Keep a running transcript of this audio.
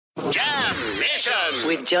Mission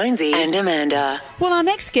with Jonesy and Amanda. Well, our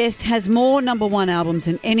next guest has more number one albums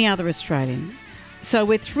than any other Australian. So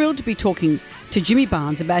we're thrilled to be talking to Jimmy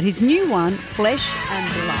Barnes about his new one, Flesh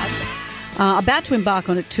and Blood, about to embark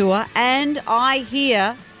on a tour, and I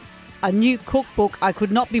hear a new cookbook. I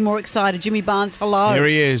could not be more excited. Jimmy Barnes, hello. There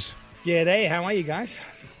he is. G'day, how are you guys?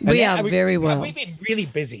 We are very well. We've been really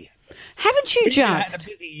busy. Haven't you We've just? had a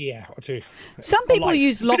busy year or two. Some people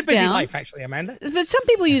use It's been a busy lockdown. life, actually, Amanda. But some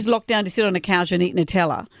people use lockdown to sit on a couch and eat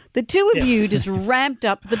Nutella. The two of you just ramped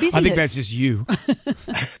up the busyness. I think that's just you.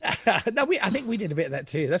 No, I think we did a bit of that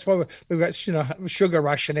too. That's why we got sugar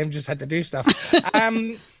rush and then just had to do stuff.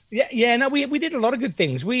 No, we did a lot of good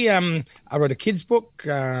things. I wrote a kids book.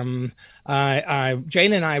 Jane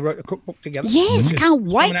and I wrote a cookbook together. Yes, I can't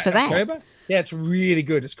wait for that. October. Yeah, it's really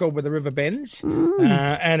good. It's called Where the River Bends,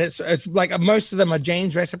 and it's like most of them are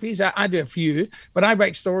Jane's recipes. I do a few, but I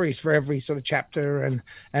write stories for every sort of chapter, and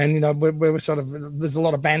we're sort of, there's a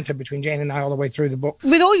lot of banter between Jane and I all the way through the book.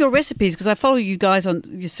 With all your recipes, because I follow you guys on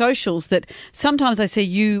your socials, that sometimes I see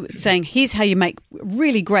you saying, here's how you make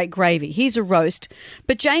really great gravy. Here's a roast.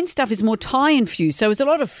 But Jane's stuff is more Thai infused. So is there a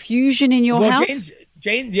lot of fusion in your house?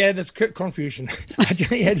 Jane, yeah, there's confusion.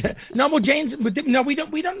 No, well,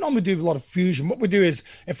 we don't normally do a lot of fusion. What we do is,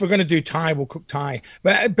 if we're going to do Thai, we'll cook Thai.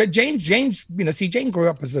 But Jane's, Jane grew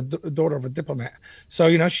up as a daughter of a diplomat. So,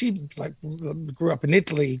 she grew up in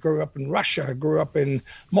Italy, grew up in Russia, grew up in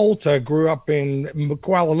Malta, grew up in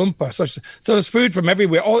Kuala Lumpur. So there's food from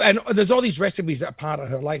everywhere. And there's all these recipes that are part of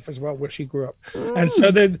her life as well, where she grew up. And so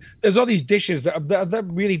there's all these dishes that are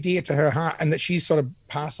really dear to her heart and that she's sort of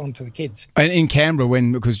passed on to the kids. And in Canberra,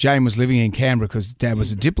 because Jane was living in Canberra because Dad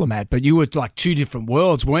was a diplomat, but you were like two different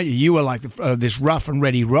worlds, weren't you? You were like this rough and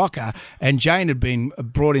ready rocker, and Jane had been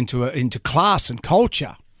brought into class and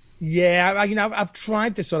culture. Yeah, I've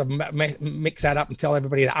tried to sort of mix that up and tell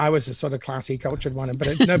everybody that I was a sort of classy, cultured one,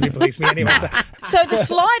 but nobody believes me anyway. So the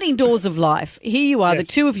sliding doors of life, here you are, yes.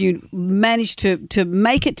 The two of you managed to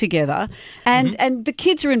make it together, and the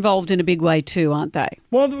kids are involved in a big way too, aren't they?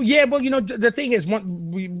 Well, yeah, the thing is,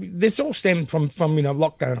 this all stemmed from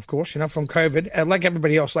lockdown, of course, from COVID. Like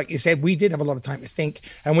everybody else, like you said, we did have a lot of time to think,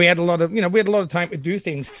 and we had a lot of time to do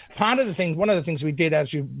things. One of the things we did,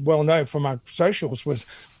 as you well know from our socials, was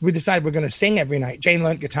we decided we're going to sing every night. Jane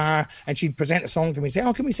learned guitar, and she'd present a song to me and say,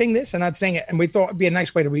 "Oh, can we sing this?" And I'd sing it. And we thought it'd be a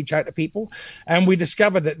nice way to reach out to people. And we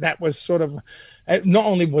discovered that was sort of, not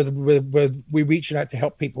only were we reaching out to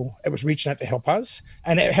help people, it was reaching out to help us.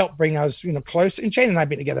 And it helped bring us, close. And Jane and I have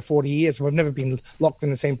been together 40 years. And we've never been locked in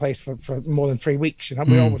the same place for more than 3 weeks.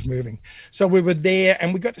 We're always moving. So we were there,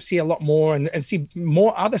 and we got to see a lot more and see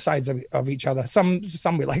more other sides of each other. Some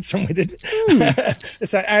we liked, some we didn't.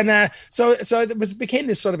 So it became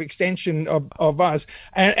this sort of extension of us,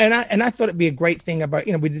 and I thought it'd be a great thing about,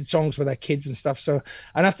 we did songs with our kids and stuff,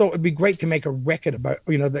 and I thought it'd be great to make a record about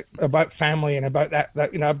about family and about that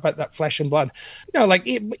about that flesh and blood, like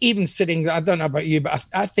even sitting, I don't know about you, but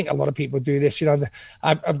I think a lot of people do this.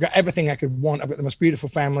 I've got everything I could want. I've got the most beautiful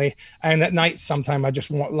family, and at night sometimes I just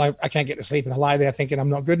want, like, I can't get to sleep, and I lie there thinking I'm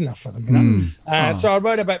not good enough for them. So I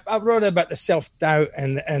wrote about the self-doubt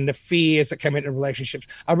and the fears that come into relationships.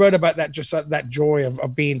 I wrote about that, just that joy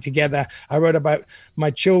of being together. I wrote about my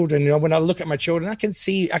children. When I look at my children, I can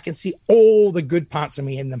see all the good parts of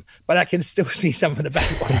me in them, but I can still see some of the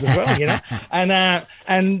bad ones as well.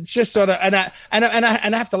 And just sort of, and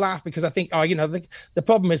I have to laugh because I think, the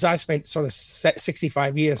problem is I spent sort of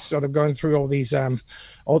 65 years sort of going through all these,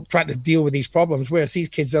 or trying to deal with these problems, whereas these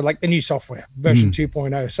kids are like the new software version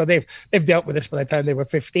 2.0. So they've dealt with this by the time they were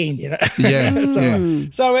 15. Yeah.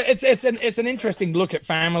 So it's an interesting look at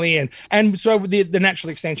family, and so the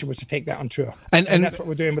natural extension was to take that on tour, and that's what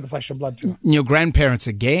we're doing with the Flesh and Blood tour. Your grandparents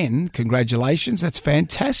again, congratulations, that's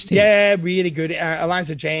fantastic. Yeah, really good.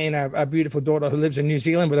 Eliza Jane, a beautiful daughter who lives in New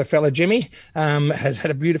Zealand with her fellow Jimmy, has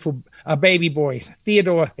had a beautiful baby boy,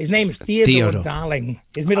 Theodore. His name is Theodore Darling.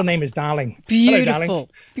 His middle name is Darling. Beautiful. Hello, Darling.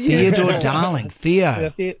 Theodore Darling,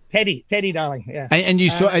 Theo. Teddy Darling, yeah. And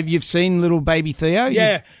you've seen little baby Theo?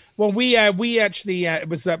 Yeah. Well, we actually, it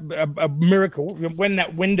was a miracle. When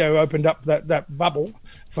that window opened up, that bubble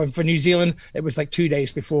for New Zealand, it was like 2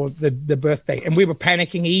 days before the birthday. And we were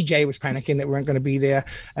panicking. EJ was panicking that we weren't going to be there.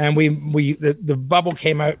 And the bubble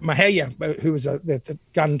came out. Mahaya, who was the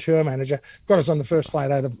gun tour manager, got us on the first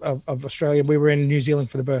flight out of Australia. We were in New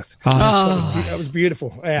Zealand for the birth. It was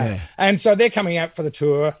beautiful. Yeah. And so they're coming out for the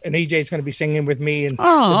tour, and EJ's going to be singing with me. And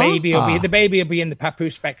the baby will be in the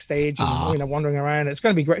papoose backstage and, wandering around. It's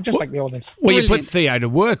going to be great. just like the old days. Well, you put Brilliant. Theo to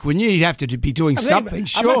work, wouldn't you? You'd have to be doing something,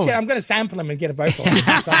 sure. I'm going to sample him and get a vocal on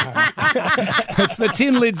him somehow. It's the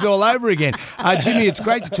Tin Lids all over again. Jimmy, it's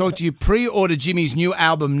great to talk to you. Pre-order Jimmy's new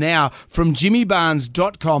album now from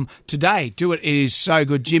jimmybarnes.com today. Do it. It is so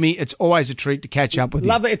good. Jimmy, it's always a treat to catch up with you.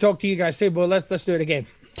 Lovely to talk to you guys too, but let's do it again.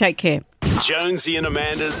 Take care. Jonesy and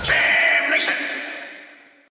Amanda's Jam Nation.